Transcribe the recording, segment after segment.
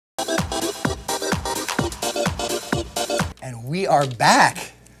And we are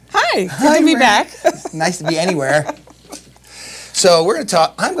back. Hi, good to be back. Nice to be anywhere. So we're going to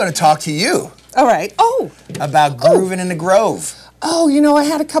talk, I'm going to talk to you. All right. Oh. About Groovin in the Grove. Oh, you know, I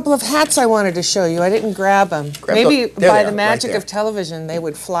had a couple of hats I wanted to show you. I didn't grab them. Maybe by the magic of television, they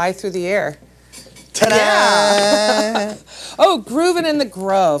would fly through the air. Ta-da! Oh, Groovin in the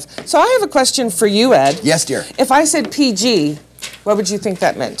Grove. So I have a question for you, Ed. Yes, dear. If I said PG, what would you think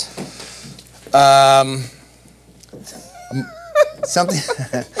that meant?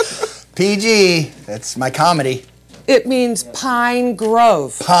 Something. PG, that's my comedy. It means Pine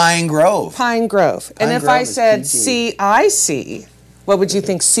Grove. Pine Grove. Pine Grove. And if I said CIC, what would you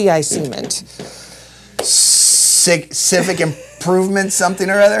think CIC meant? Civic Improvement something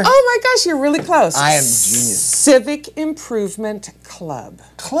or other? Oh my gosh, you're really close. I am genius. Civic Improvement Club.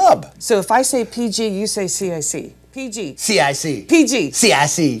 Club. So if I say PG, you say CIC. PG. CIC. PG.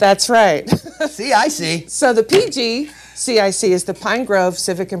 CIC. That's right. CIC. So the PG CIC is the Pine Grove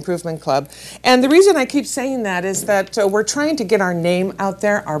Civic Improvement Club. And the reason I keep saying that is that we're trying to get our name out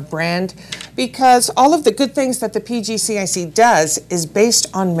there, our brand, because all of the good things that the PGCIC does is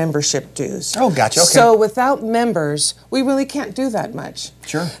based on membership dues. Oh, gotcha. Okay. So without members, we really can't do that much.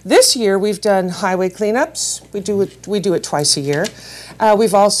 Sure. This year we've done highway cleanups. We do it twice a year.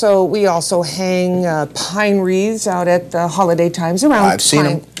 We also hang pine wreaths out at the holiday times around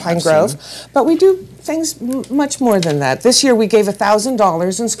Pine Grove. But we do things much more than that. This year we gave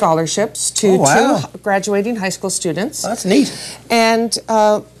 $1,000 in scholarships to two graduating high school students. Oh, that's neat. And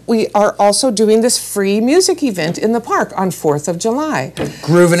we are also doing this free music event in the park on 4th of July.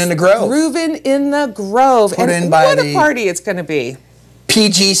 Groovin in the Grove. Groovin in the Grove. Put and in by what a party it's going to be.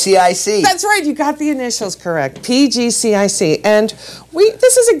 PGCIC. That's right, you got the initials correct. PGCIC. And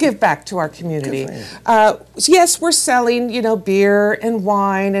this is a give back to our community. Yes, we're selling, beer and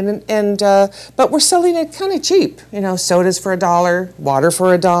wine, but we're selling it kind of cheap. Sodas for $1, water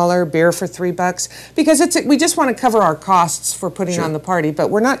for $1, beer for $3, because we just want to cover our costs for putting on the party, but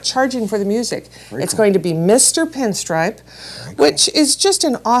we're not charging for the music. It's going to be Mr. Pinstripe, which is just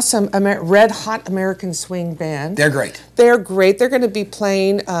an awesome red hot American swing band. They're great. They're great. They're going to be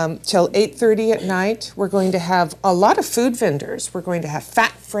playing till 8:30 at night. We're going to have a lot of food vendors. We're going to have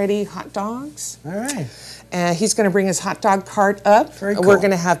Fat Freddy hot dogs. All right. He's going to bring his hot dog cart up. Very cool. We're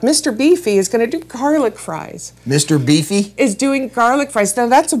going to have Mr. Beefy is going to do garlic fries. Mr. Beefy? Is doing garlic fries. Now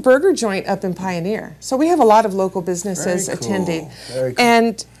that's a burger joint up in Pioneer. So we have a lot of local businesses attending. Very cool.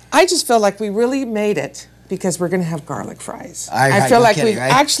 And I just feel like we really made it because we're going to have garlic fries. I feel like we've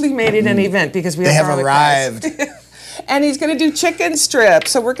actually made it an event because we have garlic arrived. fries. And he's going to do chicken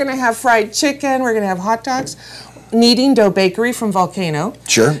strips. So we're going to have fried chicken. We're going to have hot dogs. Kneading Dough Bakery from Volcano.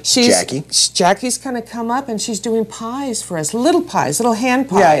 Sure, Jackie. Jackie's going to come up and she's doing pies for us. Little pies, little hand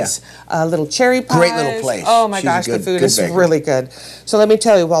pies. Little cherry pies. Great little place. Oh my gosh, the food is really good. So let me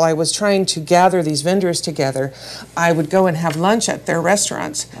tell you, while I was trying to gather these vendors together, I would go and have lunch at their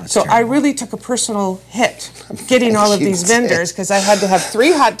restaurants. So I really took a personal hit getting all of these vendors because I had to have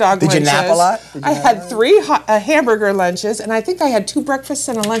 3 hot dog lunches. Did you nap a lot? I had 3 hamburger lunches, and I think I had 2 breakfasts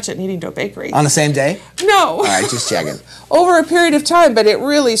and a lunch at Kneading Dough Bakery. On the same day? No. All right, just checking. Over a period of time, but it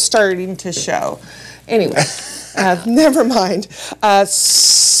really starting to show. Anyway, never mind.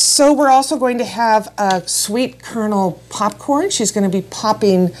 So we're also going to have sweet kernel popcorn. She's going to be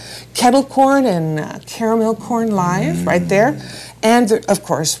popping kettle corn and caramel corn live right there. And of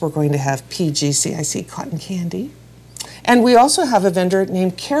course, we're going to have PGCIC cotton candy. And we also have a vendor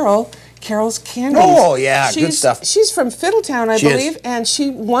named Carol. Carol's Candies. Oh, yeah, good stuff. She's from Fiddletown, I believe, and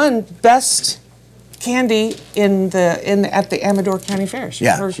she won Best Candy at the Amador County Fairs.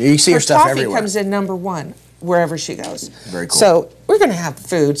 Yeah, you see her stuff everywhere. Her coffee comes in #1 wherever she goes. Very cool. So we're going to have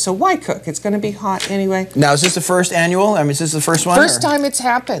food, so why cook? It's going to be hot anyway. Now, is this the first annual? I mean, is this the first one? First time it's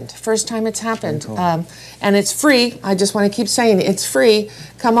happened. First time it's happened. Cool. And it's free. I just want to keep saying it's free.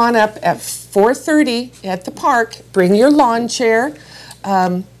 Come on up at 4:30 at the park. Bring your lawn chair.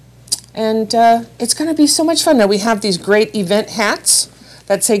 And it's going to be so much fun. Now, we have these great event hats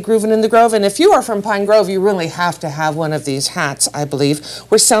that say Groovin in the Grove. And if you are from Pine Grove, you really have to have one of these hats, I believe.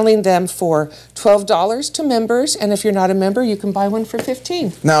 We're selling them for $12 to members. And if you're not a member, you can buy one for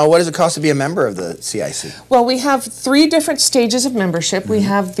 $15. Now, what does it cost to be a member of the CIC? Well, we have 3 different stages of membership. We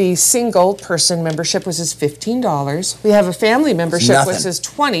have the single-person membership, which is $15. We have a family membership, which is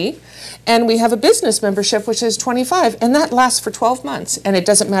 $20. And we have a business membership, which is $25. And that lasts for 12 months. And it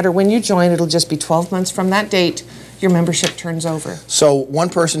doesn't matter when you join. It'll just be 12 months from that date. Your membership turns over. So one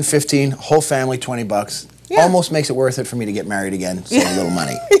person, 15, whole family, 20 bucks. Yeah. Almost makes it worth it for me to get married again. Save a little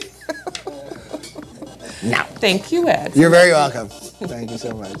money. Now. Thank you, Ed. You're very welcome. Thank you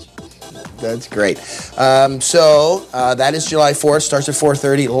so much. That's great. That is July 4th. Starts at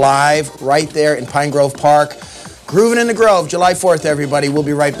 4:30. Live right there in Pine Grove Park. Groovin in the Grove, July 4th, everybody. We'll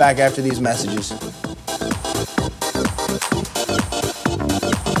be right back after these messages.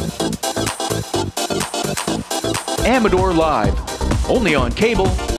 Amador Live, only on cable.